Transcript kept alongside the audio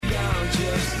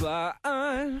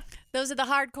Those are the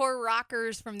hardcore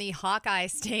rockers from the Hawkeye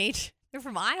State. They're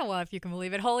from Iowa, if you can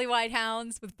believe it. Holy White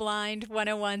Hounds with Blind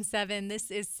 1017. This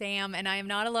is Sam, and I am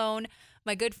not alone.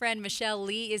 My good friend Michelle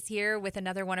Lee is here with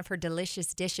another one of her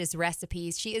delicious dishes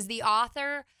recipes. She is the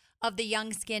author of The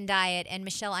Young Skin Diet. And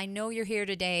Michelle, I know you're here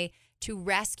today to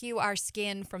rescue our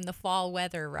skin from the fall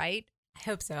weather, right? I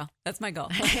hope so. That's my goal.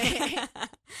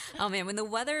 Oh, man, when the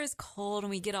weather is cold and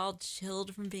we get all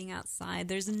chilled from being outside,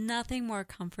 there's nothing more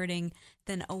comforting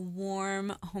than a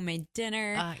warm homemade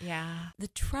dinner. Yeah. The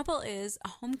trouble is a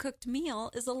home-cooked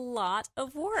meal is a lot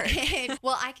of work.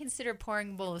 Well, I consider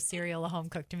pouring a bowl of cereal a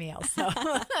home-cooked meal. So,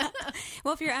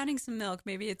 well, if you're adding some milk,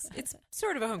 maybe it's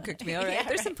sort of a home-cooked meal, right? Yeah,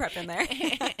 There's some prep in there.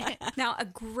 Now, a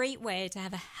great way to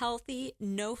have a healthy,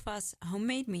 no-fuss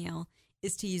homemade meal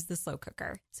is to use the slow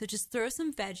cooker. So just throw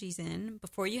some veggies in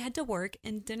before you head to work,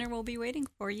 and dinner will be waiting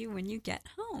for you when you get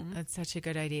home. that's such a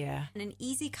good idea. And an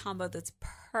easy combo that's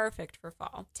perfect for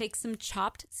fall. Take some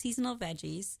chopped seasonal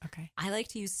veggies. Okay. I like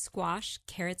to use squash,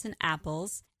 carrots, and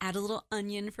apples. Add a little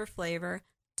onion for flavor.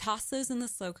 Toss those in the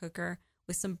slow cooker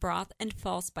with some broth and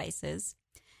fall spices.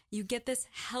 You get this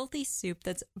healthy soup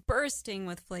that's bursting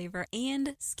with flavor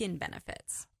and skin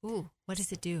benefits. Ooh, what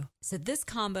does it do? So this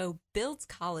combo builds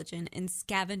collagen and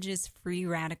scavenges free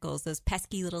radicals, those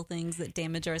pesky little things that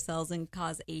damage our cells and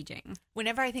cause aging.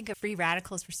 Whenever I think of free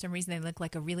radicals, for some reason, they look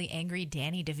like a really angry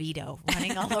Danny DeVito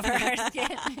running all over our skin.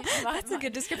 That's a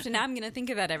good description. Now I'm going to think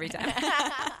of that every time.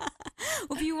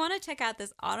 Well, if you want to check out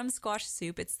this autumn squash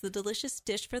soup, it's the delicious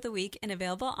dish for the week and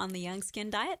available on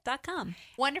theyoungskindiet.com.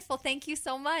 Wonderful. Thank you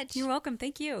so much. You're welcome.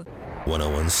 Thank you.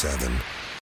 1017